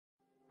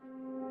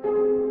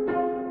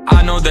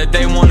I know that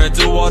they wanna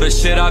do all the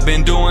shit I've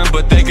been doing,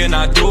 but they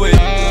cannot do it.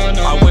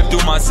 I whip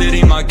through my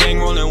city, my gang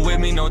rolling with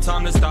me, no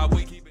time to stop,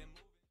 we keep it.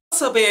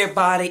 What's up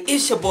everybody,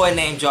 it's your boy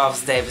named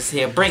Jarvis Davis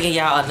here, bringing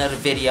y'all another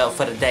video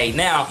for the day.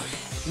 Now,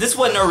 this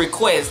wasn't a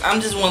request,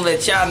 I'm just wanna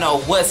let y'all know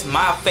what's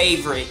my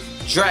favorite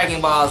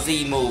Dragon Ball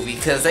Z movie,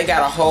 cause they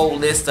got a whole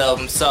list of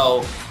them,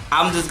 so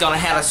I'm just gonna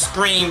have a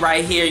screen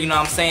right here, you know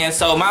what I'm saying?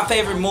 So my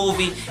favorite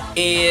movie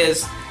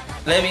is,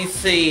 let me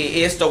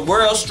see, it's The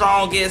World's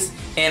Strongest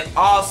and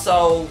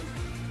also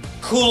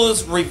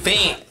Cooler's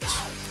Revenge.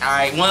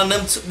 Alright, one of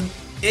them two,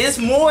 it's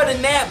more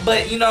than that,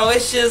 but you know,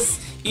 it's just,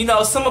 you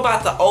know, something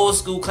about the old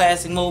school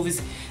classic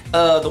movies.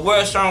 The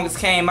World's Strongest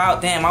came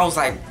out, damn, I was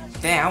like,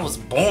 damn, I was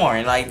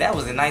born, like that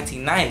was in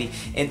 1990.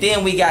 And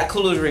then we got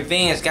Cooler's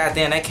Revenge,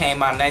 goddamn, that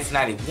came out in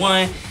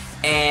 1991.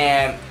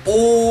 And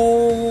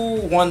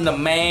ooh, one of the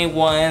main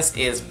ones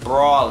is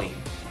Broly,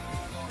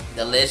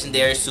 the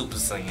legendary Super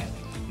Saiyan.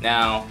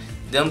 Now,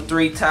 them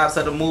three tops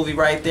of the movie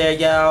right there,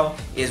 y'all,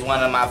 is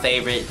one of my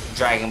favorite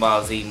Dragon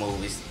Ball Z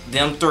movies.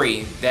 Them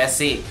three,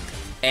 that's it.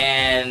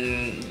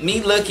 And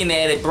me looking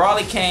at it,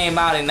 Broly came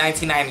out in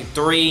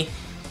 1993.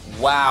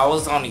 Wow, I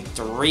was only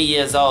 3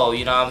 years old,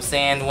 you know what I'm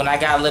saying? When I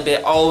got a little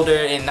bit older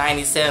in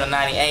 97 or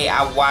 98,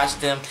 I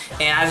watched them,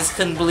 and I just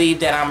couldn't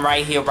believe that I'm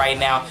right here, right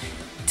now,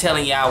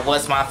 telling y'all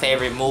what's my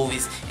favorite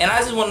movies. And I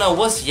just want to know,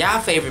 what's y'all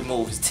favorite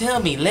movies? Tell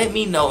me, let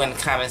me know in the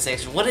comment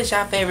section. What is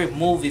y'all favorite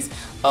movies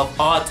of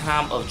all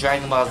time of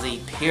Dragon Ball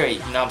Z, period?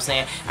 You know what I'm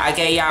saying? I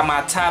gave y'all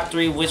my top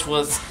 3, which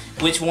ones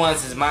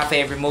is my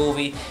favorite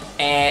movie.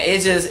 And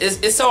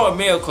it's so a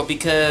miracle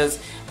because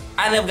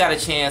I never got a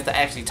chance to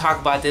actually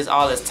talk about this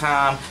all this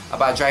time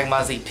about Dragon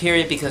Ball Z,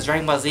 period, because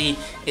Dragon Ball Z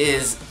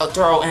is a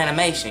thorough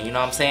animation, you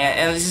know what I'm saying?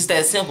 And it's just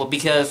that simple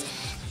because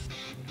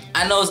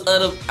I know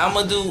I'm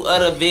gonna do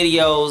other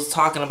videos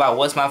talking about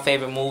what's my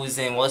favorite movies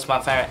and what's my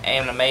favorite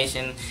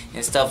animation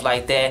and stuff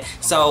like that.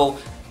 So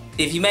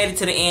if you made it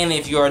to the end,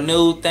 if you're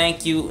new,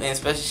 thank you, and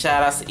special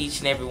shout outs to each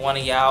and every one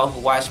of y'all who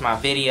watch my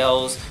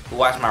videos, who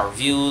watch my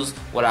reviews,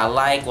 what I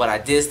like, what I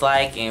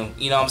dislike, and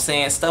you know what I'm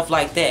saying, stuff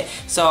like that.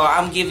 So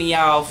I'm giving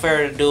y'all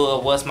further ado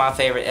of what's my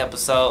favorite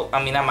episode,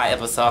 I mean not my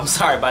episode, I'm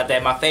sorry about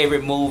that, my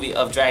favorite movie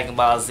of Dragon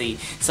Ball Z.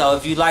 So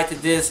if you liked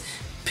this,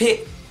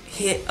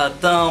 hit a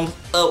thumbs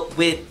up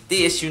with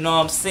this, you know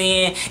what I'm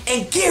saying,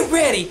 and get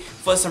ready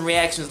for some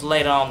reactions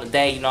later on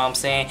today, you know what I'm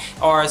saying,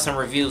 or some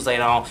reviews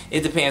later on.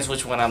 It depends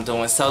which one I'm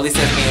doing. So this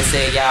has being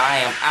said, y'all, I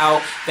am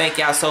out. Thank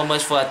y'all so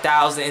much for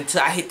 1,000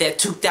 until I hit that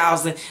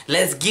 2,000.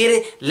 Let's get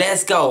it,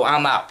 let's go.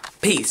 I'm out.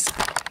 Peace.